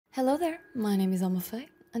Hello there, my name is Alma,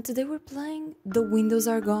 and today we're playing The Windows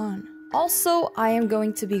Are Gone. Also, I am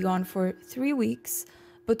going to be gone for 3 weeks,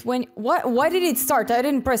 but why did it start? I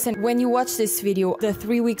didn't press it. When you watch this video, the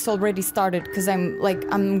 3 weeks already started, because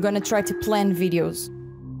I'm gonna try to plan videos.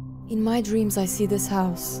 In my dreams, I see this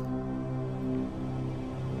house.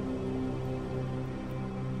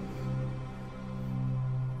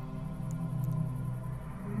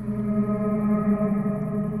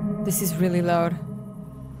 This is really loud.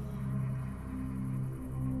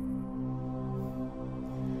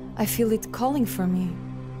 I feel it calling for me.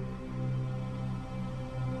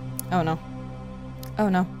 Oh no. Oh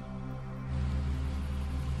no.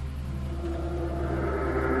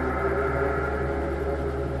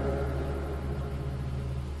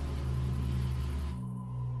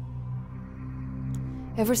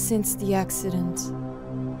 Ever since the accident,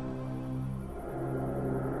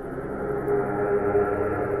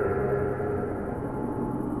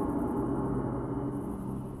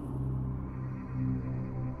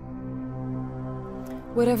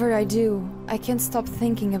 whatever I do, I can't stop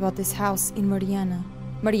thinking about this house in Mariana.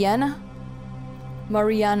 Mariana?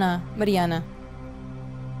 Mariana.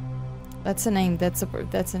 That's a name, that's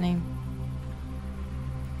a name.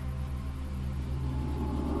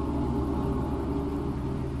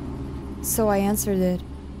 So I answered it.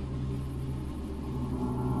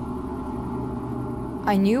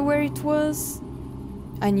 I knew where it was.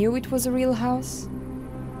 I knew it was a real house.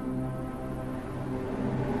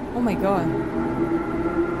 Oh my god.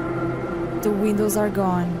 The windows are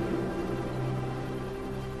gone.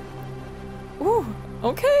 Ooh,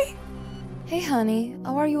 okay. Hey honey,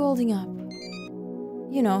 how are you holding up?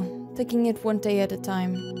 You know, taking it one day at a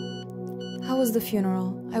time. How was the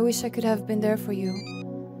funeral? I wish I could have been there for you.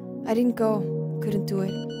 I didn't go, couldn't do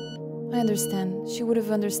it. I understand, she would have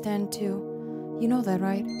understand too. You know that,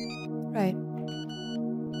 right? Right.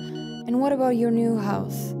 And what about your new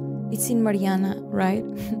house? It's in Mariana, right?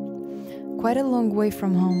 Quite a long way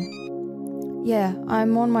from home. Yeah,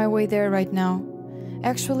 I'm on my way there right now.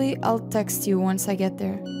 Actually, I'll text you once I get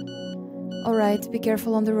there. Alright, be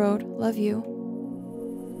careful on the road. Love you.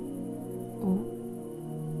 Oh.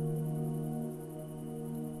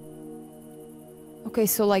 Okay,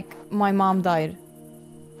 so like, my mom died.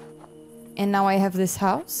 And now I have this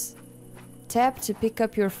house? Tap to pick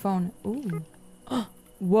up your phone. Ooh.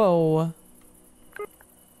 Whoa.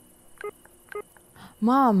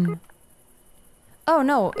 Mom. Oh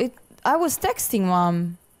no, I was texting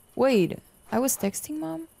mom. Wait, I was texting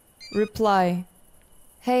mom? Reply.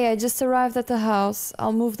 Hey, I just arrived at the house.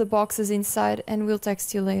 I'll move the boxes inside and we'll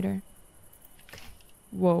text you later.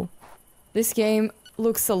 Whoa. This game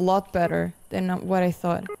looks a lot better than what I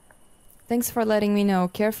thought. Thanks for letting me know.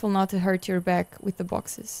 Careful not to hurt your back with the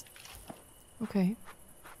boxes. Okay.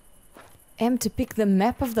 M to pick the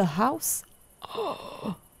map of the house?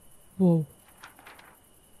 Whoa.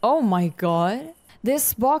 Oh my god.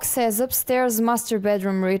 This box has upstairs master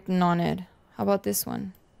bedroom written on it. How about this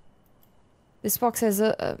one? This box has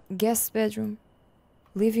a guest bedroom,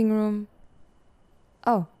 living room.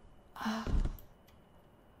 Oh.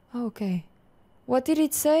 Okay. What did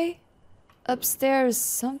it say? Upstairs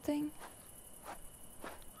something?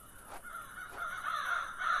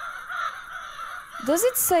 Does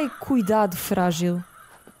it say cuidado frágil?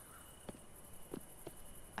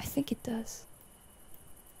 I think it does.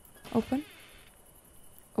 Open.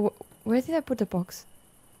 Where did I put the box?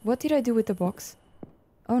 What did I do with the box?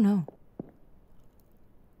 Oh no.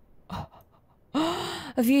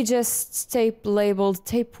 A VHS tape labeled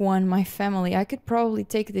tape 1, my family. I could probably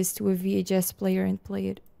take this to a VHS player and play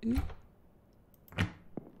it.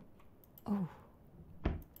 Oh.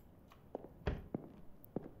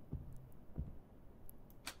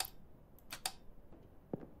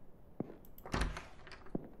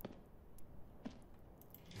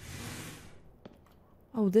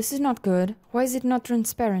 Oh, this is not good. Why is it not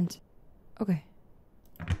transparent? Okay.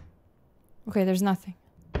 Okay, there's nothing.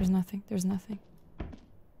 There's nothing. There's nothing.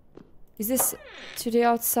 Is this to the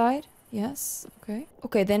outside? Yes. Okay.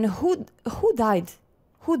 Okay, then who died?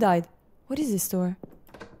 Who died? What is this door?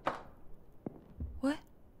 What?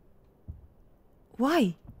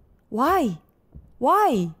 Why? Why?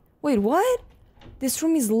 Why? Wait, what? This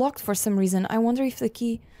room is locked for some reason. I wonder if the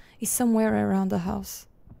key is somewhere around the house.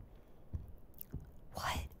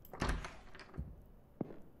 What?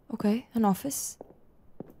 Okay, an office.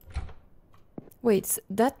 Wait,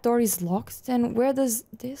 that door is locked? Then where does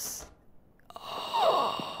this...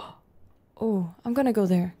 Oh, I'm gonna go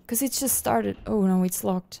there. Because it just started. Oh no, it's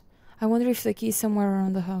locked. I wonder if the key is somewhere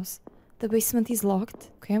around the house. The basement is locked.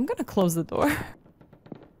 Okay, I'm gonna close the door.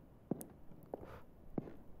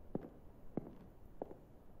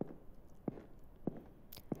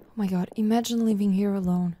 Oh my god, imagine living here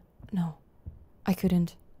alone. No, I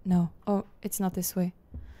couldn't. No. Oh, it's not this way.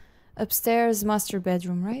 Upstairs, master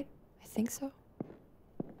bedroom, right? I think so.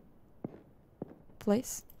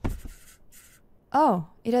 Place? Oh,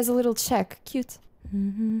 it has a little check. Cute.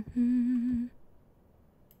 I'm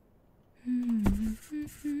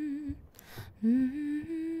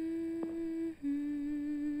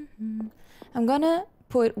gonna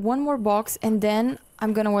put one more box and then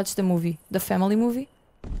I'm gonna watch the movie. The family movie.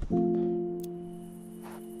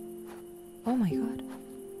 Oh my god.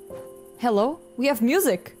 Hello? We have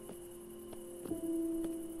music!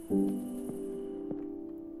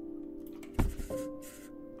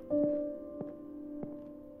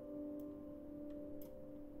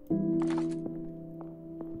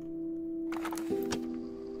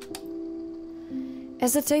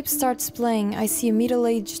 As the tape starts playing, I see a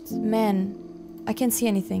middle-aged man. I can't see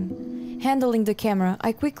anything. Handling the camera,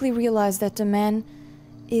 I quickly realize that the man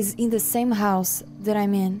is in the same house that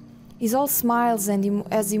I'm in. He's all smiles and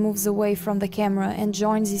as he moves away from the camera and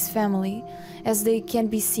joins his family, as they can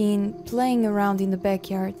be seen playing around in the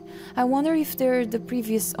backyard. I wonder if they're the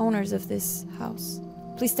previous owners of this house.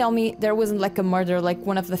 Please tell me there wasn't like a murder, like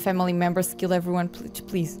one of the family members killed everyone,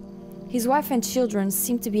 please. His wife and children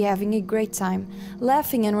seem to be having a great time,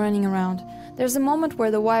 laughing and running around. There's a moment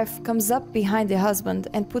where the wife comes up behind the husband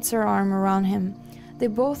and puts her arm around him. They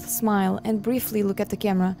both smile and briefly look at the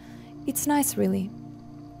camera. It's nice, really.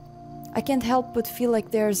 I can't help but feel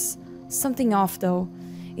like there's something off, though.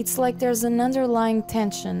 It's like there's an underlying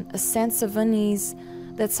tension, a sense of unease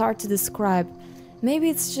that's hard to describe. Maybe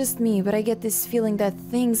it's just me, but I get this feeling that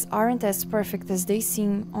things aren't as perfect as they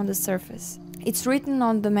seem on the surface. It's written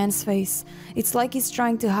on the man's face. It's like he's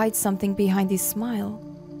trying to hide something behind his smile.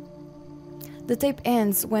 The tape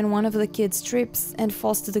ends when one of the kids trips and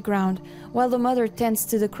falls to the ground, while the mother tends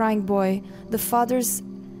to the crying boy. The father's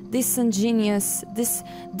disingenuous,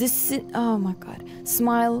 oh my god,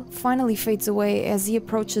 smile finally fades away as he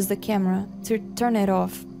approaches the camera to turn it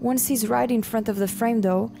off. Once he's right in front of the frame,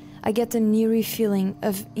 though, I get an eerie feeling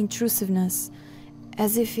of intrusiveness,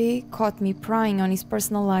 as if he caught me prying on his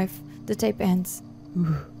personal life. The tape ends.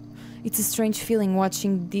 It's a strange feeling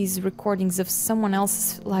watching these recordings of someone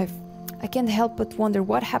else's life. I can't help but wonder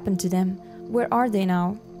what happened to them. Where are they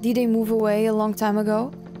now? Did they move away a long time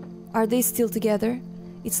ago? Are they still together?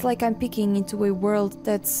 It's like I'm peeking into a world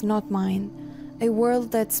that's not mine. A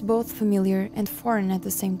world that's both familiar and foreign at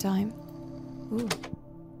the same time. Ooh.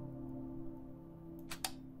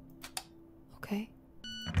 Okay.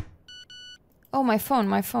 Oh, my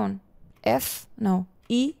phone. F? No.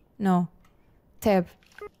 E? No. Tab.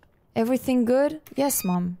 Everything good? Yes,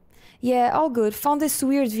 Mom. Yeah, all good. Found this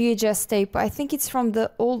weird VHS tape. I think it's from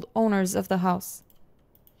the old owners of the house.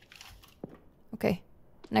 Okay.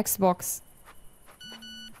 Next box.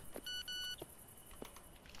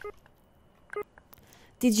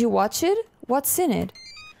 Did you watch it? What's in it?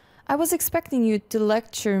 I was expecting you to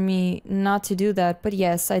lecture me not to do that, but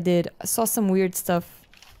yes, I did. I saw some weird stuff.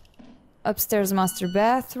 Upstairs master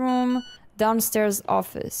bathroom, downstairs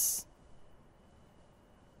office.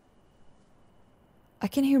 I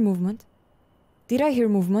can hear movement. Did I hear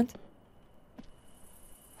movement?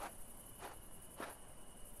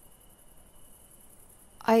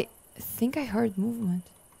 I think I heard movement.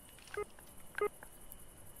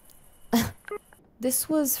 This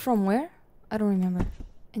was from where? I don't remember.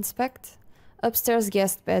 Inspect. Upstairs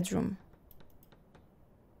guest bedroom.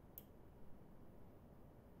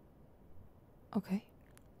 Okay.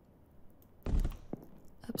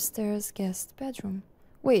 Upstairs guest bedroom.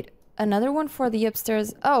 Wait, another one for the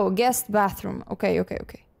upstairs... Oh, guest bathroom. Okay.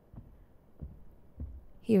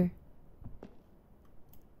 Here.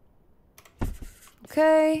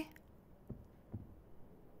 Okay.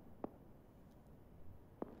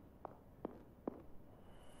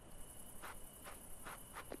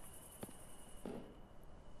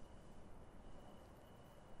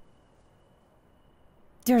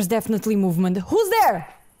 There's definitely movement. Who's there?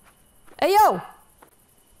 Hey, yo!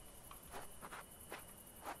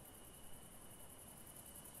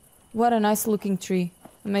 What a nice looking tree.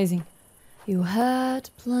 Amazing. You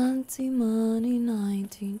had plenty money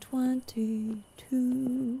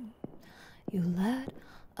 1922. You let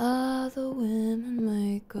other women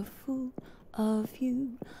make a fool of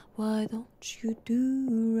you. Why don't you do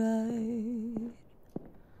right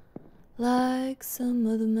like some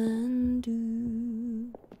other men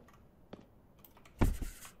do?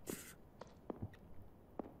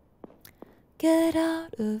 Get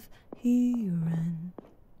out of here and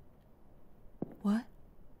what?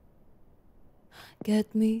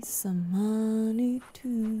 Get me some money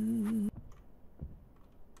too.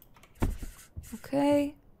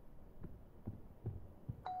 Okay.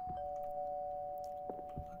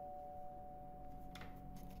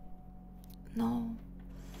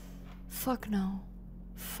 Fuck no.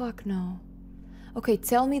 Fuck no. Okay,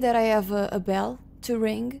 tell me that I have a bell to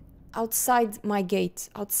ring outside my gate,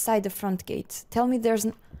 outside the front gate. Tell me there's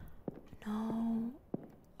no. Oh,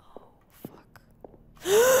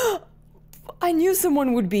 fuck. I knew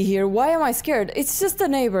someone would be here. Why am I scared? It's just a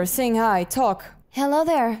neighbor saying hi. Talk. Hello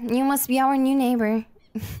there. You must be our new neighbor.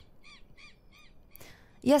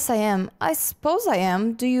 Yes, I am. I suppose I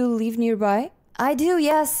am. Do you live nearby? I do,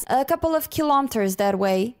 yes. A couple of kilometers that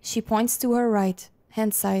way. She points to her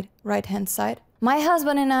right-hand side. Right-hand side. My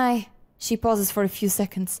husband and I. She pauses for a few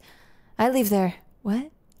seconds. I live there. What?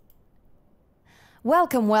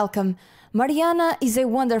 Welcome, welcome. Mariana is a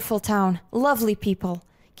wonderful town. Lovely people.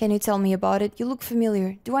 Can you tell me about it? You look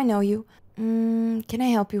familiar. Do I know you? Can I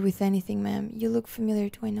help you with anything, ma'am? You look familiar.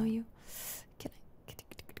 Do I know you? Can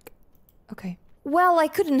I? Okay. Well, I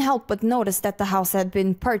couldn't help but notice that the house had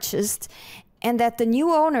been purchased and that the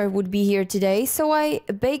new owner would be here today, so I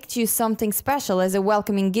baked you something special as a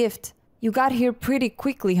welcoming gift. You got here pretty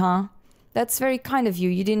quickly, huh? That's very kind of you.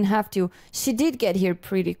 You didn't have to. She did get here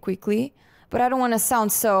pretty quickly, but I don't want to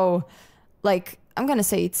sound so... like, I'm gonna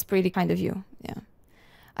say it's pretty kind of you. Yeah.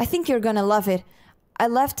 I think you're gonna love it. I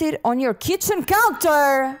left it on your kitchen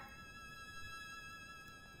counter!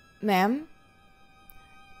 Ma'am?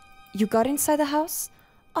 You got inside the house?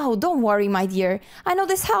 Oh, don't worry, my dear. I know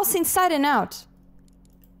this house inside and out.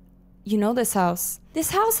 You know this house?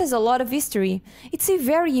 This house has a lot of history. It's a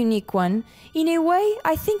very unique one. In a way,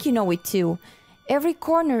 I think you know it too. Every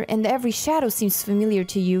corner and every shadow seems familiar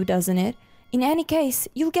to you, doesn't it? In any case,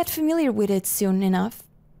 you'll get familiar with it soon enough.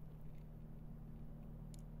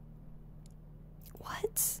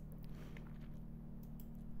 What?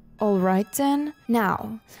 All right then.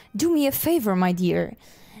 Now, do me a favor, my dear,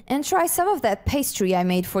 and try some of that pastry I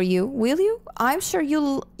made for you, will you? I'm sure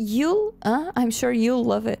you'll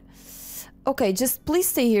love it. Okay, just please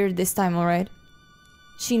stay here this time, alright?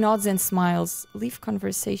 She nods and smiles. Leave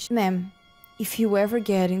conversation. Ma'am, if you ever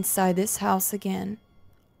get inside this house again,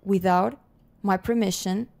 without my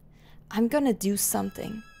permission, I'm gonna do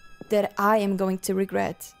something that I am going to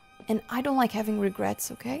regret. And I don't like having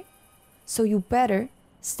regrets, okay? So you better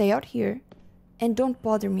stay out here and don't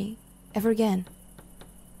bother me ever again.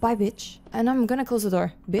 Bye, bitch. And I'm gonna close the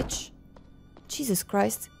door. Bitch. Jesus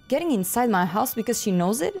Christ. Getting inside my house because she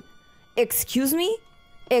knows it? Excuse me?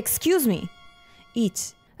 Excuse me.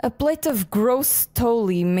 Eat. A plate of gross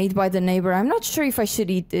toli made by the neighbor. I'm not sure if I should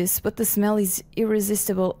eat this, but the smell is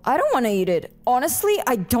irresistible. I don't want to eat it. Honestly,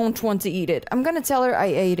 I don't want to eat it. I'm gonna tell her I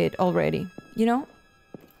ate it already. You know?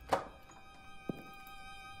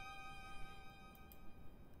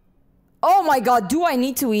 Oh my god, do I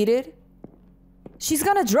need to eat it? She's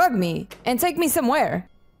gonna drug me and take me somewhere.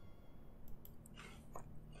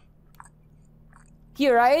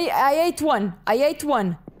 Here, I ate one. I ate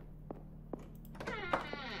one.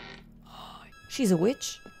 She's a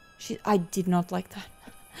witch. I did not like that.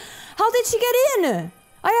 How did she get in?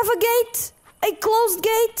 I have a gate. A closed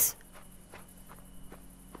gate.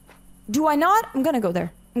 Do I not? I'm gonna go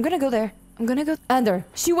there. I'm gonna go there. I'm gonna go under.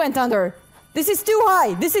 She went under. This is too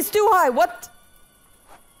high. This is too high. What?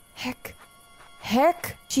 Heck.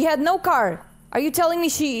 Heck. She had no car. Are you telling me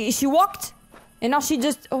she walked? And now she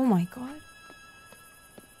just... Oh my god.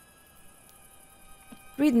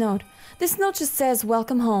 Read note. This note just says,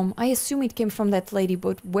 welcome home. I assume it came from that lady,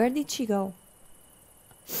 but where did she go?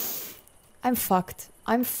 I'm fucked.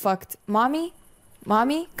 I'm fucked. Mommy?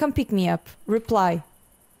 Mommy, come pick me up. Reply.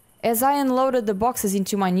 As I unloaded the boxes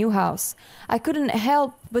into my new house, I couldn't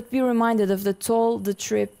help but be reminded of the toll the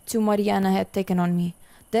trip to Mariana had taken on me.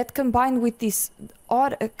 That, combined with this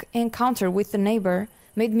odd encounter with the neighbor,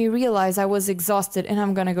 made me realize I was exhausted and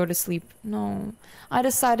I'm gonna go to sleep. No. I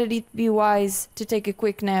decided it'd be wise to take a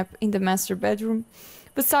quick nap in the master bedroom.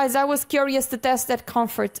 Besides, I was curious to test that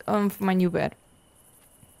comfort of my new bed.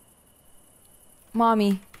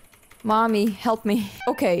 Mommy. Mommy, help me.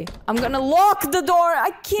 Okay, I'm gonna lock the door.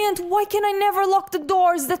 I can't. Why can I never lock the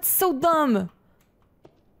doors? That's so dumb.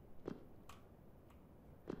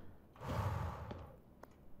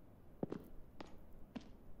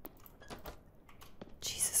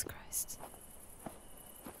 Jesus Christ.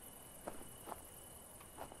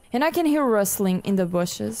 And I can hear rustling in the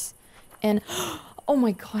bushes. And oh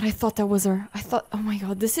my god, I thought that was her. I thought, oh my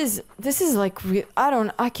god, this is like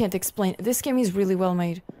I can't explain. This game is really well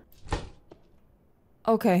made.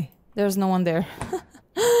 Okay, there's no one there.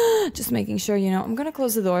 Just making sure, you know. I'm gonna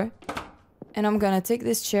close the door. And I'm gonna take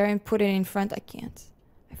this chair and put it in front. I can't.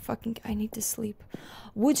 I need to sleep.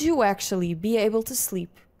 Would you actually be able to sleep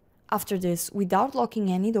after this without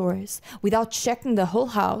locking any doors, without checking the whole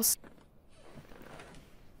house?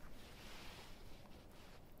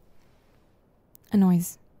 A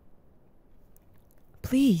noise.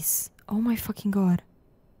 Please. Oh my fucking god.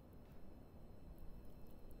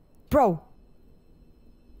 Bro!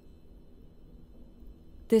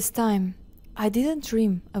 This time, I didn't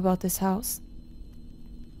dream about this house.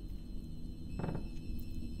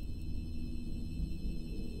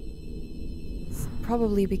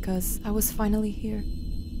 Probably because I was finally here.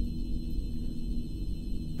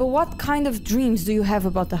 But what kind of dreams do you have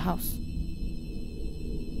about the house?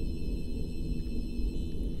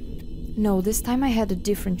 No, this time I had a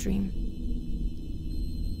different dream.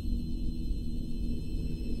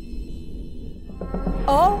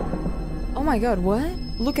 Oh! Oh my god, what?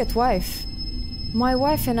 Look at wife. My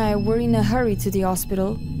wife and I were in a hurry to the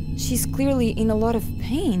hospital. She's clearly in a lot of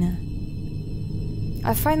pain.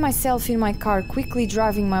 I find myself in my car quickly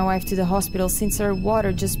driving my wife to the hospital since her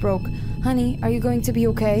water just broke. Honey, are you going to be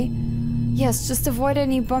okay? Yes, just avoid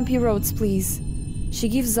any bumpy roads, please. She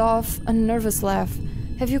gives off a nervous laugh.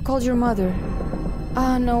 Have you called your mother?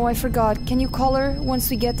 Ah, no, I forgot. Can you call her once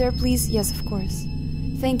we get there, please? Yes, of course.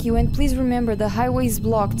 Thank you, and please remember the highway is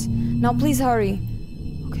blocked. Now please hurry.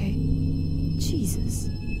 Okay. Jesus.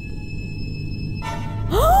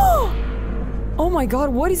 Oh my god,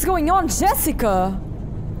 what is going on, Jessica?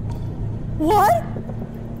 What?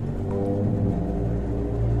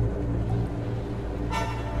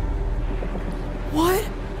 What?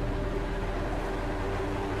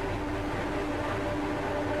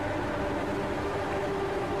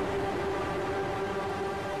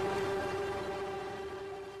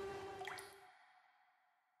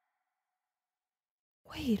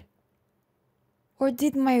 Wait. Or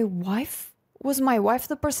did my wife? Was my wife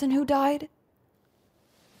the person who died?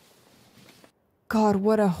 God,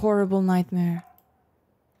 what a horrible nightmare.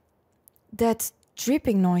 That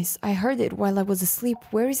dripping noise, I heard it while I was asleep.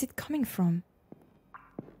 Where is it coming from?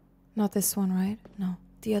 Not this one, right? No,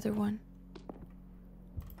 the other one.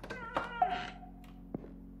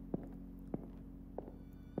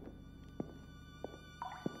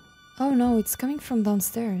 Oh no, it's coming from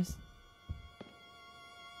downstairs.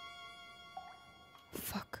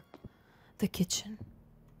 Fuck. The kitchen.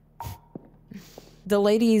 The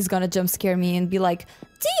lady is gonna jump scare me and be like,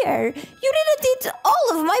 Dear, you didn't eat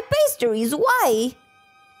all of my pastries. Why?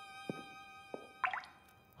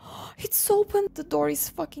 It's open. The door is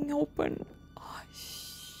fucking open. Oh,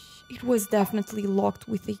 it was definitely locked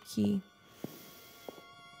with a key.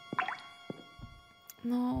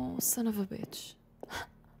 No, son of a bitch.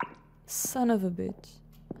 Son of a bitch.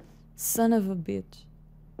 Son of a bitch.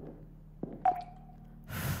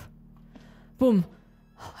 Boom.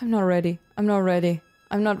 I'm not ready. I'm not ready.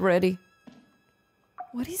 I'm not ready.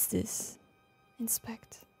 What is this?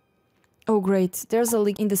 Inspect. Oh great, there's a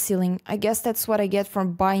leak in the ceiling. I guess that's what I get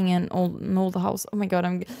from buying an old house. Oh my god,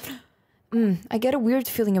 I get a weird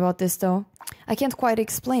feeling about this though. I can't quite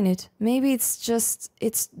explain it. Maybe it's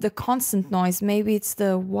the constant noise. Maybe it's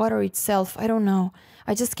the water itself. I don't know.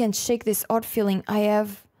 I just can't shake this odd feeling I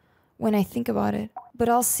have when I think about it. But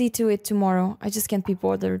I'll see to it tomorrow. I just can't be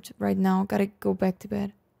bothered right now. Gotta go back to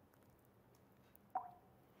bed.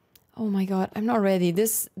 Oh my god, I'm not ready.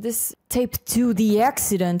 This tape to the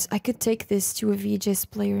accident. I could take this to a VHS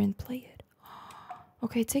player and play it.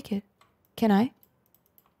 Okay, take it. Can I?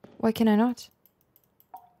 Why can I not?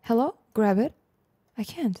 Hello? Grab it? I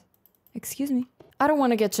can't. Excuse me. I don't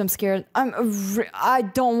want to get jump scared. I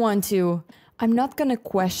don't want to. I'm not gonna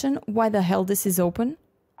question why the hell this is open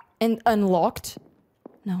and unlocked.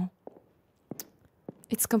 No.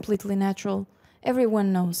 It's completely natural.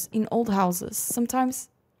 Everyone knows, in old houses, sometimes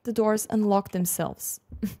the doors unlock themselves.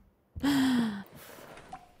 Am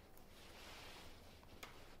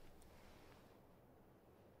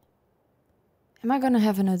I gonna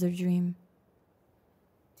have another dream?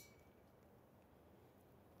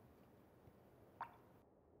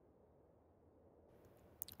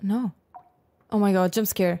 No. Oh my god, jump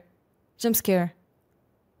scare. Jump scare.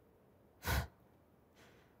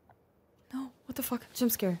 No, what the fuck?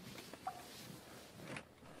 Jump scare.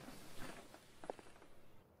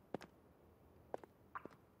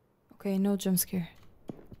 Okay, no jump scare.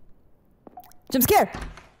 Jump scare!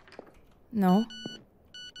 No.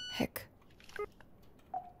 Heck.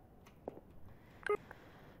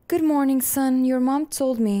 Good morning, son. Your mom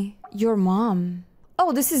told me. Your mom?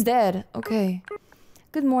 Oh, this is Dad. Okay.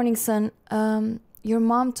 Good morning, son. Your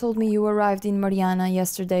mom told me you arrived in Mariana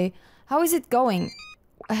yesterday. How is it going?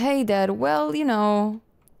 Hey, Dad. Well, you know.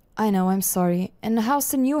 I know, I'm sorry. And how's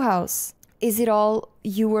the new house? Is it all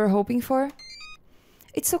you were hoping for?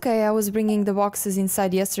 It's okay, I was bringing the boxes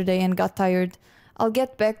inside yesterday and got tired. I'll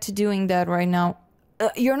get back to doing that right now.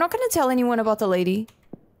 You're not gonna tell anyone about the lady?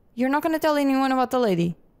 You're not gonna tell anyone about the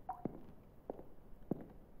lady?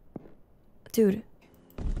 Dude.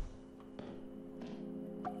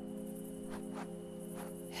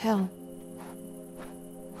 Hell.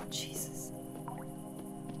 Jesus.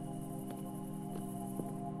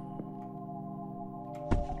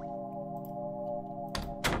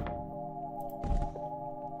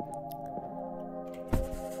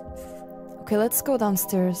 Okay, let's go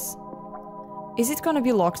downstairs. Is it gonna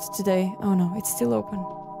be locked today? Oh no, it's still open.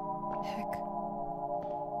 Heck.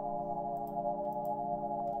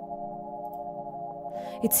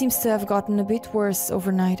 It seems to have gotten a bit worse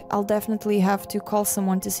overnight. I'll definitely have to call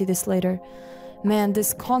someone to see this later. Man,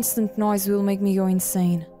 this constant noise will make me go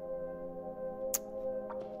insane.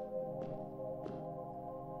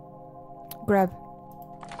 Grab.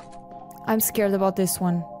 I'm scared about this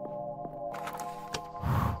one.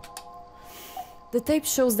 The tape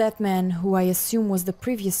shows that man, who I assume was the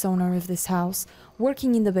previous owner of this house,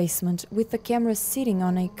 working in the basement, with the camera sitting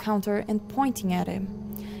on a counter and pointing at him.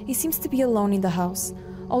 He seems to be alone in the house,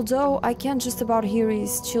 although I can just about hear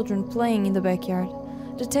his children playing in the backyard.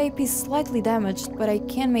 The tape is slightly damaged, but I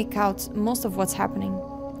can make out most of what's happening.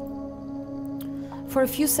 For a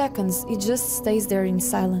few seconds, he just stays there in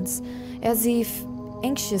silence, as if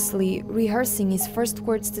anxiously rehearsing his first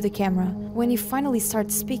words to the camera. When he finally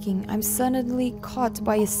starts speaking, I'm suddenly caught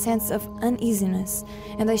by a sense of uneasiness,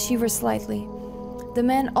 and I shiver slightly. The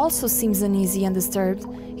man also seems uneasy and disturbed,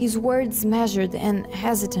 his words measured and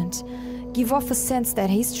hesitant, give off a sense that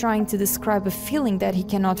he's trying to describe a feeling that he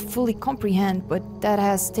cannot fully comprehend, but that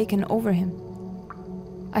has taken over him.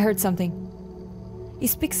 I heard something. He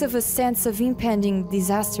speaks of a sense of impending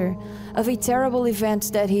disaster, of a terrible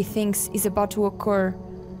event that he thinks is about to occur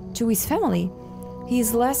to his family. He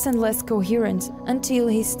is less and less coherent until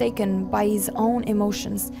he's taken by his own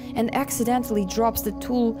emotions and accidentally drops the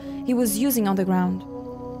tool he was using on the ground.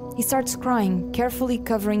 He starts crying, carefully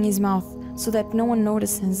covering his mouth so that no one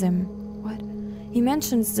notices him. What? He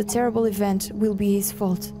mentions the terrible event will be his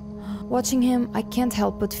fault. Watching him, I can't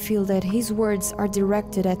help but feel that his words are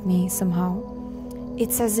directed at me somehow.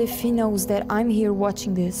 It's as if he knows that I'm here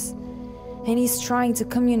watching this, and he's trying to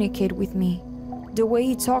communicate with me. The way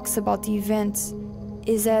he talks about the event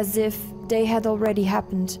is as if they had already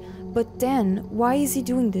happened. But then, why is he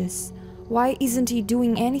doing this? Why isn't he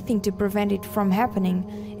doing anything to prevent it from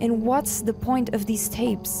happening? And what's the point of these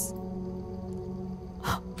tapes?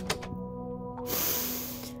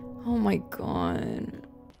 Oh my god.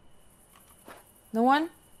 No one?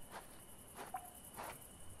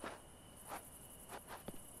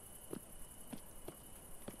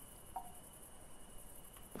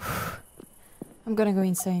 I'm gonna go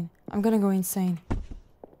insane. I'm gonna go insane.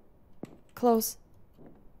 Close.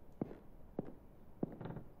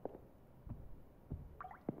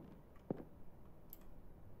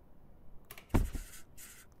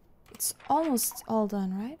 It's almost all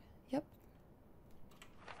done, right? Yep.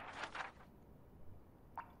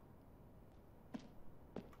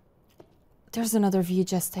 There's another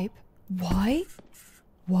VHS tape. Why?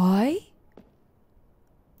 Why?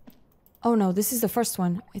 Oh no, this is the first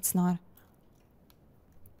one. It's not.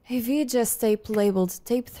 A VHS tape labeled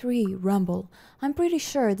Tape 3, Rumble. I'm pretty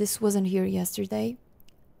sure this wasn't here yesterday.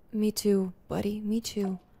 Me too, buddy, me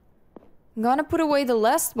too. I'm gonna put away the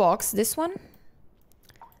last box, this one.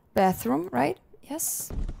 Bathroom, right?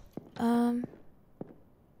 Yes. And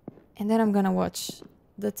then I'm gonna watch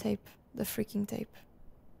the tape, the freaking tape.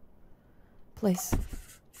 Please.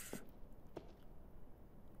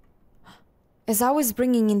 As I was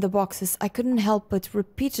bringing in the boxes, I couldn't help but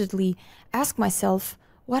repeatedly ask myself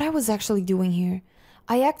what I was actually doing here.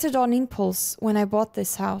 I acted on impulse when I bought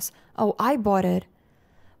this house. Oh, I bought it.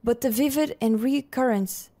 But the vivid and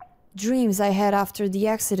recurrent dreams I had after the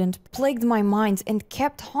accident plagued my mind and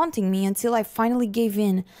kept haunting me until I finally gave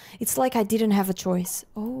in. It's like I didn't have a choice.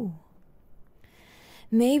 Oh.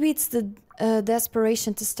 Maybe it's the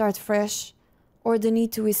desperation to start fresh, or the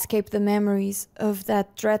need to escape the memories of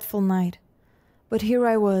that dreadful night. But here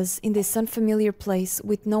I was, in this unfamiliar place,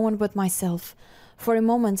 with no one but myself. For a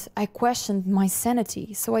moment, I questioned my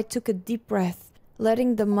sanity, so I took a deep breath,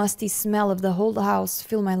 letting the musty smell of the whole house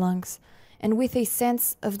fill my lungs. And with a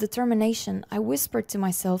sense of determination, I whispered to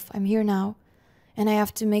myself, I'm here now, and I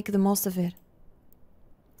have to make the most of it.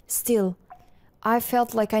 Still, I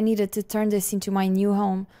felt like I needed to turn this into my new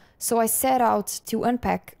home, so I set out to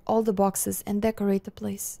unpack all the boxes and decorate the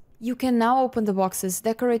place. You can now open the boxes,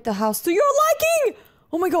 decorate the house to your liking!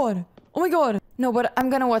 Oh my god! Oh my god! No, but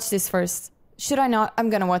I'm gonna watch this first. Should I not?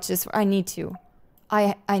 I'm gonna watch this. I need to.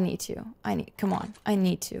 I need to. Come on. I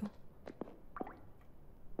need to.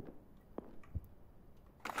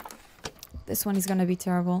 This one is gonna be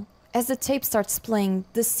terrible. As the tape starts playing,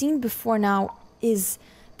 the scene before now is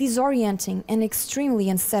disorienting and extremely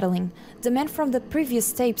unsettling. The man from the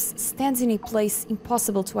previous tapes stands in a place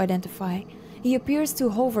impossible to identify. He appears to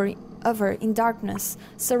hover in darkness,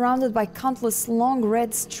 surrounded by countless long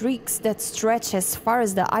red streaks that stretch as far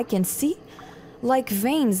as the eye can see, like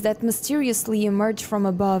veins that mysteriously emerge from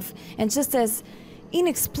above and just as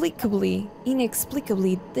inexplicably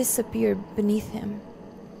disappear beneath him.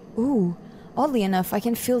 Ooh, oddly enough, I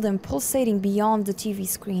can feel them pulsating beyond the TV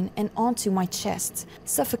screen and onto my chest,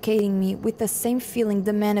 suffocating me with the same feeling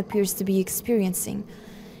the man appears to be experiencing.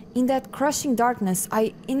 In that crushing darkness,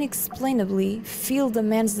 I inexplainably feel the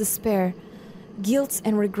man's despair, guilt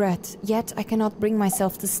and regret, yet I cannot bring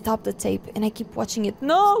myself to stop the tape and I keep watching it.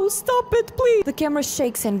 No, stop it, please! The camera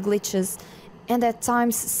shakes and glitches, and at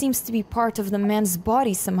times seems to be part of the man's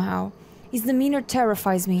body somehow. His demeanor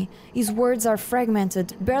terrifies me. His words are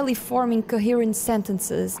fragmented, barely forming coherent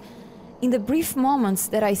sentences. In the brief moments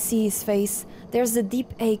that I see his face, there's a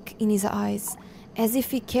deep ache in his eyes, as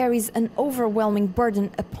if he carries an overwhelming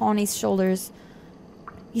burden upon his shoulders.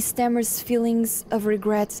 He stammers feelings of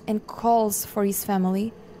regret and calls for his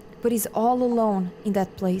family, but he's all alone in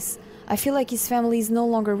that place. I feel like his family is no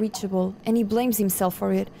longer reachable, and he blames himself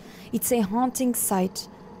for it. It's a haunting sight,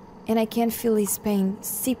 and I can feel his pain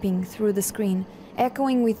seeping through the screen,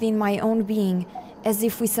 echoing within my own being, as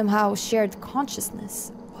if we somehow shared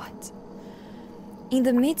consciousness. What? In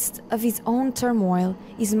the midst of his own turmoil,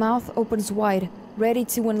 his mouth opens wide, ready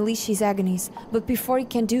to unleash his agonies, but before he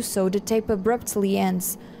can do so, the tape abruptly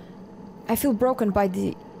ends. I feel broken by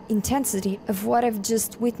the intensity of what I've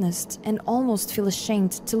just witnessed and almost feel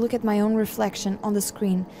ashamed to look at my own reflection on the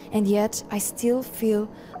screen, and yet I still feel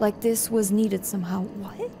like this was needed somehow.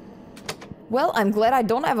 What? Well, I'm glad I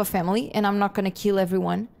don't have a family and I'm not gonna kill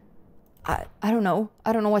everyone. I don't know.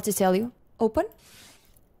 I don't know what to tell you. Open?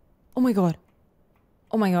 Oh my god.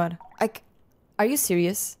 Oh my god. Are you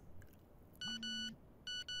serious?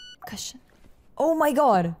 Cushion. Oh my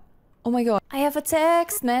god. Oh my god. I have a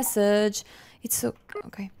text message. It's so...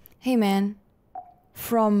 Okay. Hey man.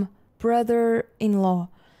 From brother-in-law.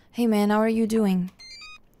 Hey man, how are you doing?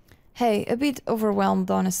 Hey, a bit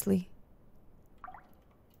overwhelmed, honestly.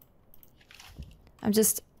 I'm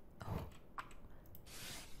just...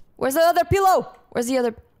 Where's the other pillow? Where's the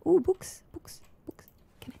other... Ooh, books. Books. Books.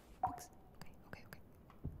 Can I... Books.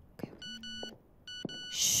 Okay.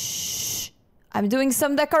 Shh. I'm doing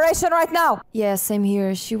some decoration right now. Yeah, same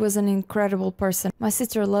here. She was an incredible person. My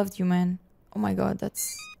sister loved you, man. Oh my god,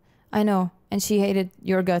 that's... I know. And she hated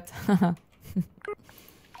your gut.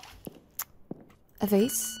 A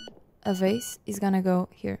vase? A vase is gonna go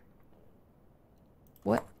here.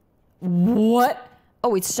 What? What?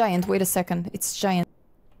 Oh, it's giant. Wait a second. It's giant.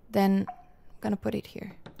 Then I'm gonna put it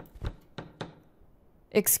here.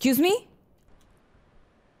 Excuse me?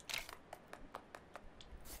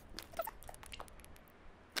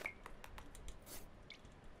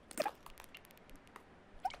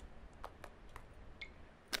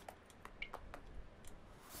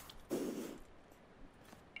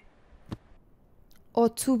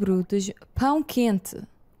 Outubro de... Pão quente.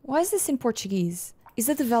 Why is this in Portuguese? Is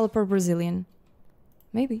the developer Brazilian?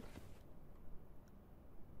 Maybe.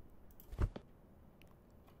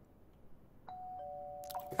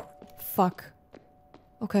 Fuck.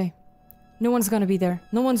 Okay. No one's gonna be there.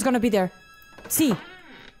 No one's gonna be there. See?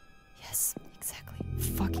 Yes, exactly.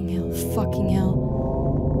 Fucking hell. Fucking hell.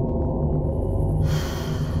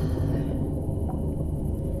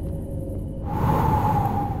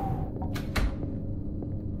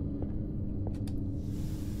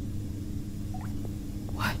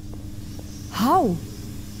 How?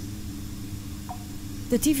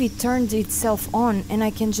 The TV turned itself on and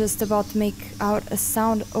I can just about make out a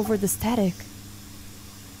sound over the static.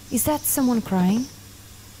 Is that someone crying?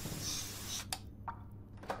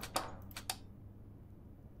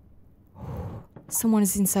 Someone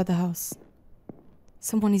is inside the house.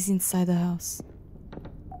 Someone is inside the house.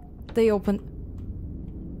 They opened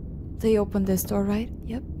this door, right?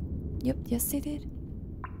 Yep. Yep, yes they did.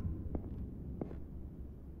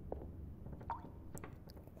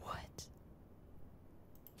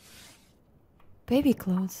 Baby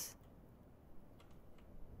clothes.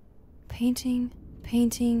 Painting,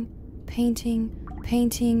 painting, painting,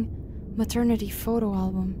 painting. Maternity photo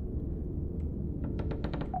album.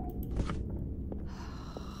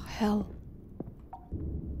 Hell.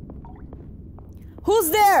 Who's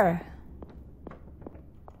there?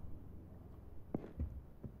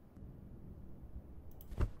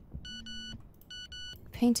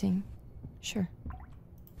 Painting. Sure.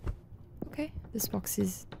 Okay, this box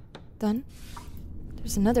is done.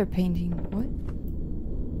 There's another painting. What?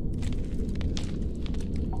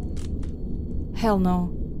 Hell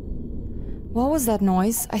no. What was that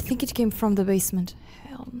noise? I think it came from the basement.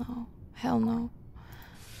 Hell no. Hell no.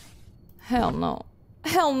 Hell no.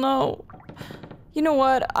 Hell no. You know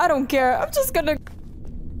what? I don't care. I'm just gonna...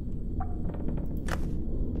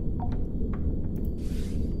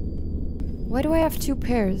 Why do I have 2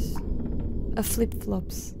 pairs of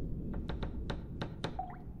flip-flops?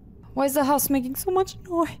 Why is the house making so much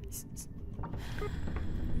noise?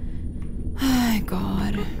 Oh,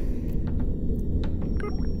 God.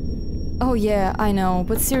 Oh yeah, I know,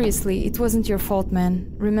 but seriously, it wasn't your fault,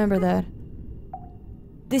 man. Remember that.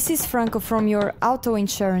 This is Franco from your auto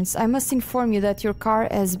insurance. I must inform you that your car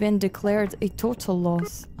has been declared a total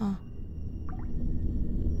loss.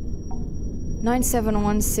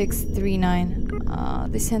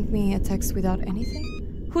 971639. They sent me a text without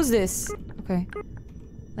anything. Who's this? Okay.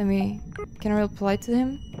 Let me... Can I reply to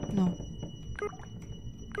him? No.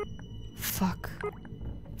 Fuck.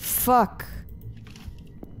 Fuck.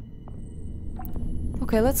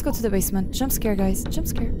 Okay, let's go to the basement. Jump scare, guys. Jump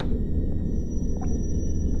scare.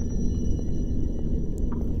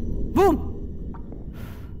 Boom!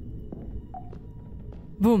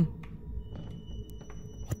 Boom.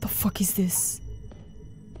 What the fuck is this?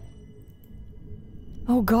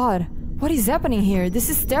 Oh god, what is happening here? This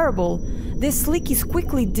is terrible. This leak is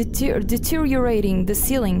quickly deteriorating the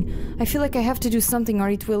ceiling. I feel like I have to do something or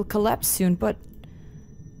it will collapse soon, but...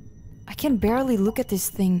 I can barely look at this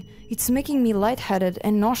thing. It's making me lightheaded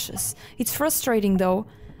and nauseous. It's frustrating though.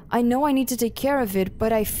 I know I need to take care of it,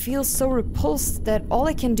 but I feel so repulsed that all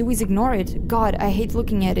I can do is ignore it. God, I hate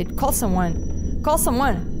looking at it. Call someone. Call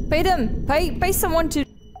someone. Pay them. Pay someone to...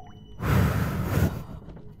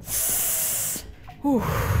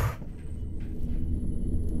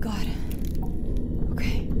 God.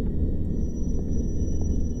 Okay.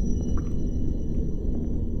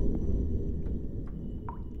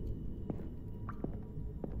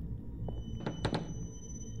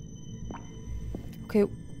 Okay.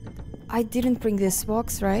 I didn't bring this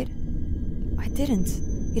box, right? I didn't.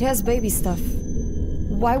 It has baby stuff.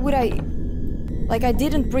 Why would I... Like, I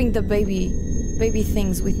didn't bring the baby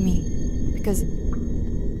things with me. Because...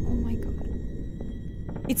 Oh my god.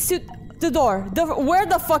 It's to... The door. Where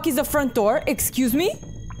the fuck is the front door? Excuse me?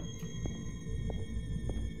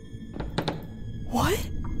 What?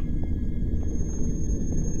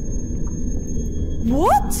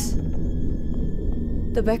 What?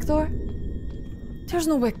 The back door? There's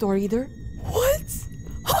no back door either. What?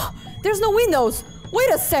 There's no windows! Wait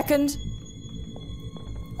a second!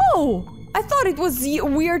 Oh! I thought it was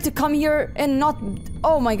weird to come here and not...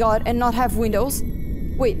 Oh my god, and not have windows.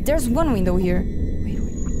 Wait, there's one window here. Wait.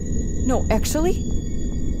 No, actually?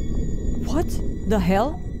 What the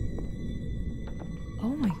hell?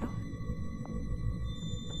 Oh my god.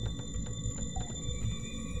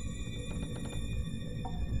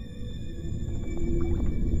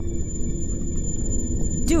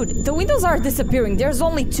 Dude, the windows are disappearing. There's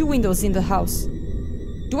only 2 windows in the house.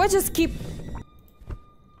 Do I just keep...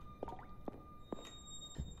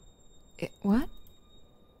 What?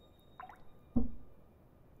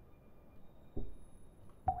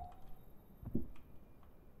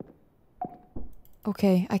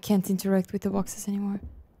 Okay, I can't interact with the boxes anymore.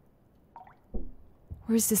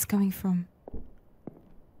 Where is this coming from?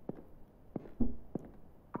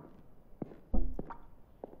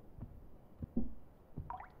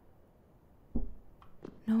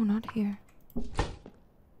 No, not here.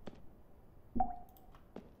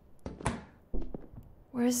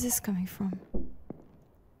 Where is this coming from?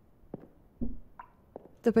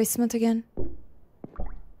 The basement again?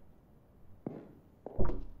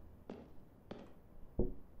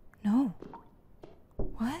 No.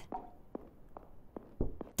 What?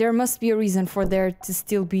 There must be a reason for there to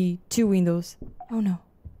still be 2 windows. Oh no.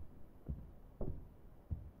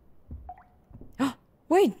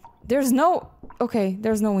 Wait! There's no... Okay,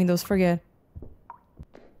 there's no windows, forget.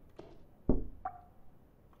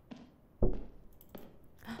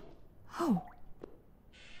 Oh.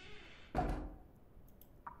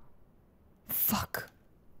 Fuck.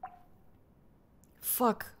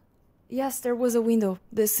 Fuck. Yes, there was a window.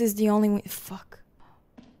 This is the only window. Fuck.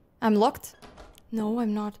 I'm locked? No,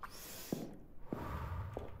 I'm not.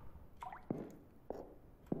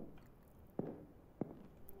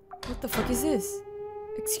 What the fuck is this?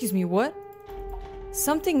 Excuse me, what?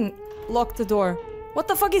 Something locked the door. What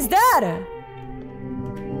the fuck is that?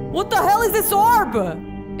 What the hell is this orb?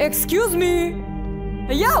 Excuse me?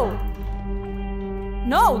 Hey, yo!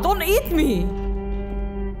 No, don't eat me!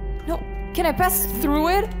 No, can I pass through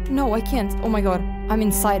it? No, I can't. Oh my god, I'm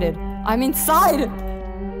inside it. I'm inside!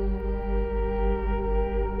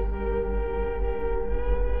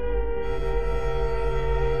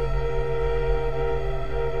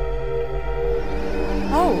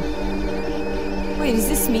 Wait, is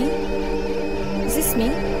this me? Is this me?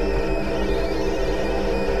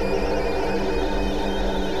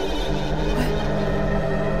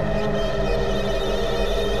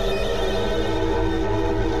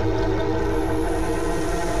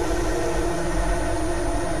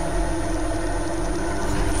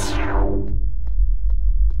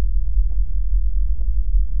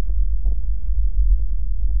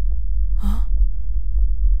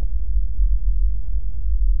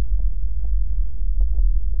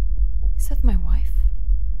 Is that my wife?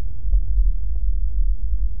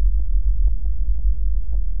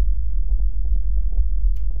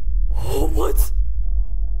 Oh, what?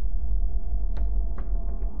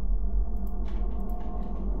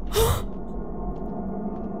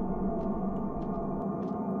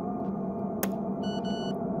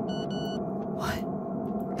 What?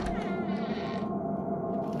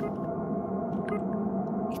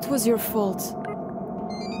 It was your fault.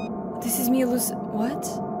 This is me What?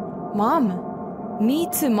 Mom? Me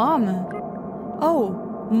too, Mom.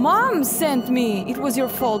 Oh, Mom sent me! It was your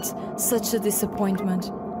fault. Such a disappointment.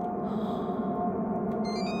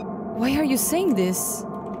 Why are you saying this?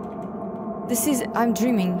 I'm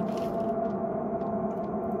dreaming.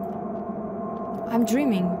 I'm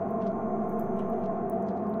dreaming.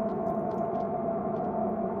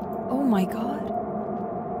 Oh my god.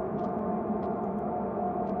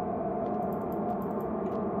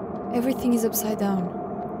 Everything is upside down.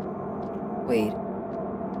 Wait.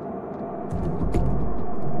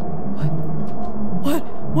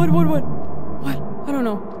 What? What? I don't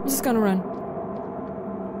know. I'm just gonna run.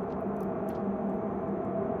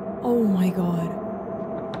 Oh my god.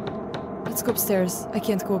 Let's go upstairs. I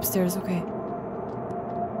can't go upstairs, okay.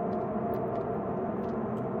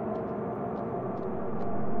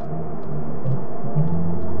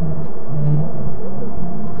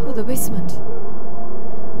 Oh, the basement.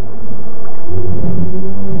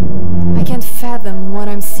 I can't fathom what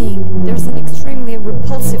I'm seeing. There's an extremely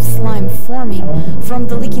repulsive slime forming from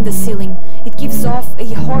the leak in the ceiling. It gives off a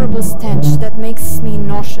horrible stench that makes me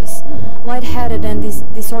nauseous, lightheaded and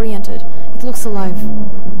disoriented. It looks alive.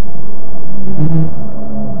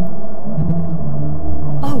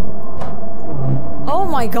 Oh! Oh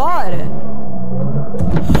my god!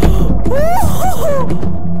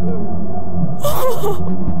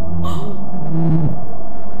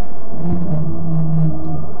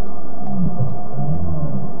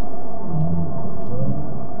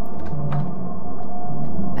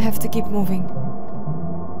 I have to keep moving.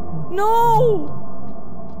 No!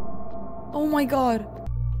 Oh my god.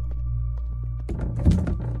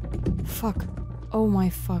 Fuck. Oh my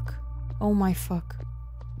fuck. Oh my fuck.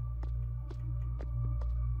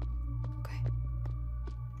 Okay.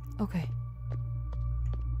 Okay.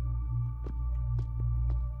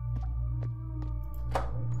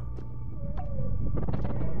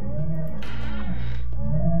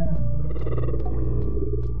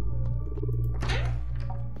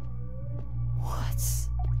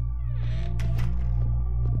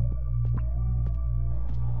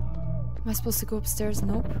 Am I supposed to go upstairs?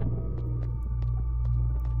 Nope.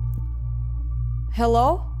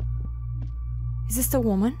 Hello? Is this the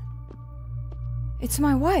woman? It's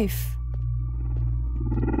my wife.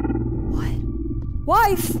 What?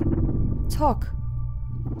 Wife! Talk.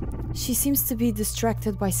 She seems to be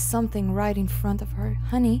distracted by something right in front of her.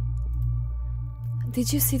 Honey,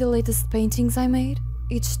 did you see the latest paintings I made?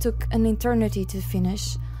 Each took an eternity to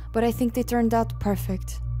finish, but I think they turned out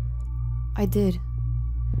perfect. I did.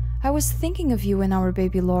 I was thinking of you and our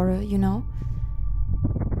baby Laura, you know?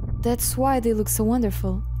 That's why they look so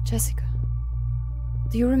wonderful. Jessica,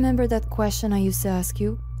 do you remember that question I used to ask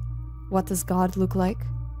you? What does God look like?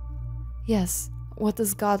 Yes, what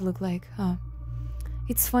does God look like, huh?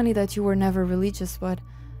 It's funny that you were never religious, but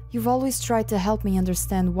you've always tried to help me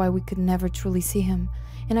understand why we could never truly see him,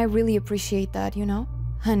 and I really appreciate that, you know?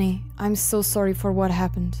 Honey, I'm so sorry for what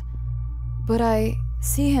happened. But I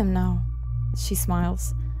see him now. She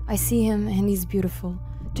smiles. I see him and he's beautiful.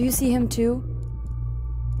 Do you see him too?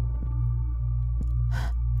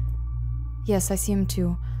 Yes, I see him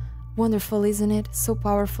too. Wonderful, isn't it? So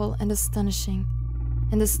powerful and astonishing.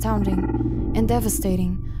 And astounding. And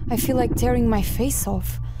devastating. I feel like tearing my face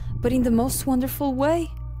off. But in the most wonderful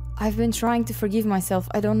way. I've been trying to forgive myself.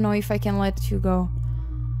 I don't know if I can let you go.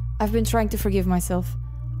 I've been trying to forgive myself.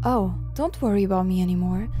 Oh, don't worry about me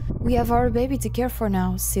anymore. We have our baby to care for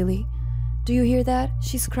now, silly. Do you hear that?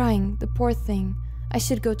 She's crying, the poor thing. I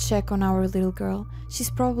should go check on our little girl. She's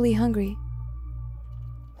probably hungry.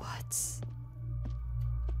 What?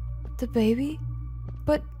 The baby?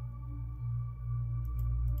 But...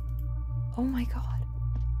 Oh my god.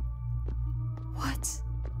 What?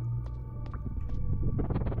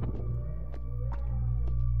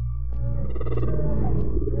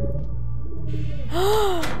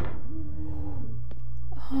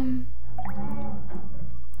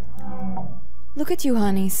 Look at you,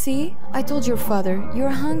 honey. See? I told your father. You're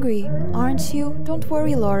hungry, aren't you? Don't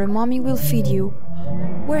worry, Laura. Mommy will feed you.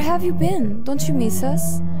 Where have you been? Don't you miss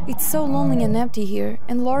us? It's so lonely and empty here,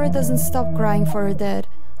 and Laura doesn't stop crying for her dad.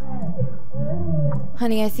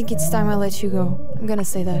 Honey, I think it's time I let you go. I'm gonna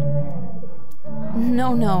say that.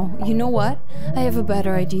 No. You know what? I have a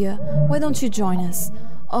better idea. Why don't you join us?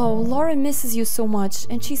 Oh, Laura misses you so much,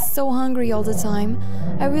 and she's so hungry all the time.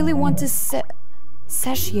 I really want to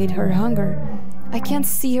satiate her hunger. I can't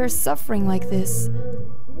see her suffering like this.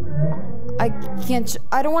 I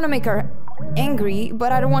don't want to make her angry,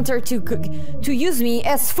 but I don't want her to use me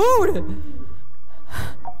as food.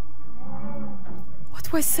 What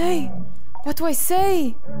do I say? What do I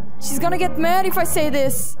say? She's gonna get mad if I say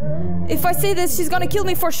this. If I say this, she's gonna kill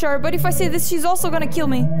me for sure. But if I say this, she's also gonna kill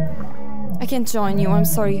me. I can't join you. I'm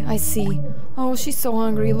sorry. I see. Oh, she's so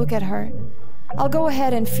hungry. Look at her. I'll go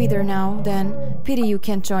ahead and feed her now, then. Pity you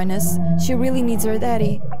can't join us. She really needs her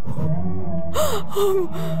daddy. Oh,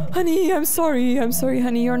 honey, I'm sorry. I'm sorry,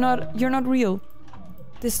 honey. You're not real.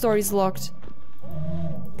 This door is locked.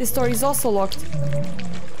 This door is also locked.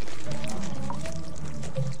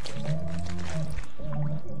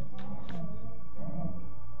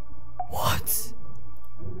 What?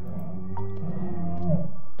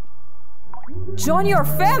 Join your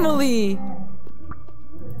family!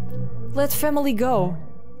 Let family go.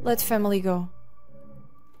 Let family go.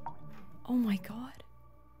 Oh my god.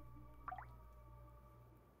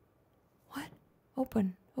 What?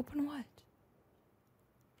 Open. Open what?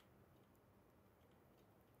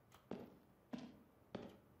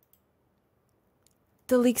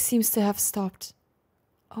 The leak seems to have stopped.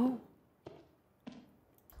 Oh.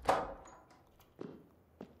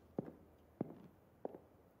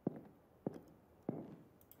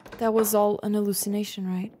 That was all an hallucination,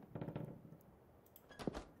 right?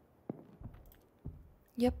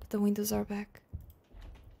 Yep, the windows are back.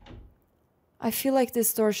 I feel like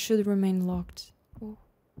this door should remain locked. Oh.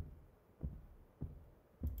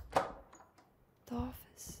 The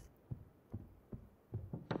office.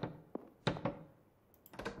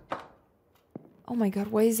 Oh my god,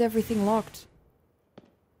 why is everything locked?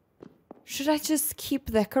 Should I just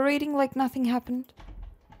keep decorating like nothing happened?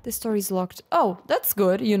 This door is locked. Oh, that's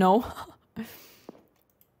good, you know.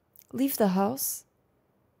 Leave the house?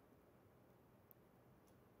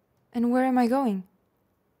 And where am I going?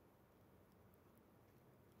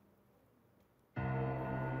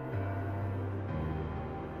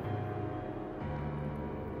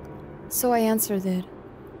 So I answered it.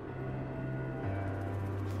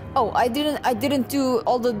 Oh, I didn't do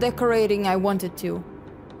all the decorating I wanted to.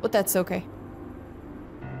 But that's okay.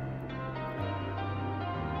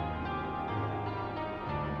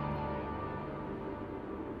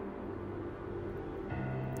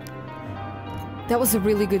 That was a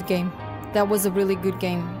really good game. That was a really good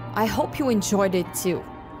game. I hope you enjoyed it too.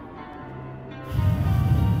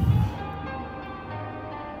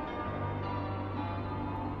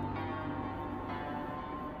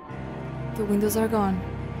 The windows are gone.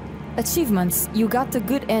 Achievements. You got the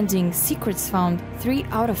good ending. Secrets found. 3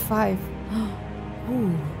 out of 5.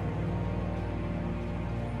 Ooh.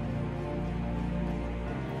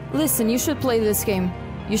 Listen, you should play this game.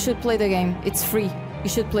 You should play the game. It's free. You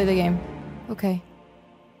should play the game. Okay.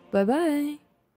 Bye-bye.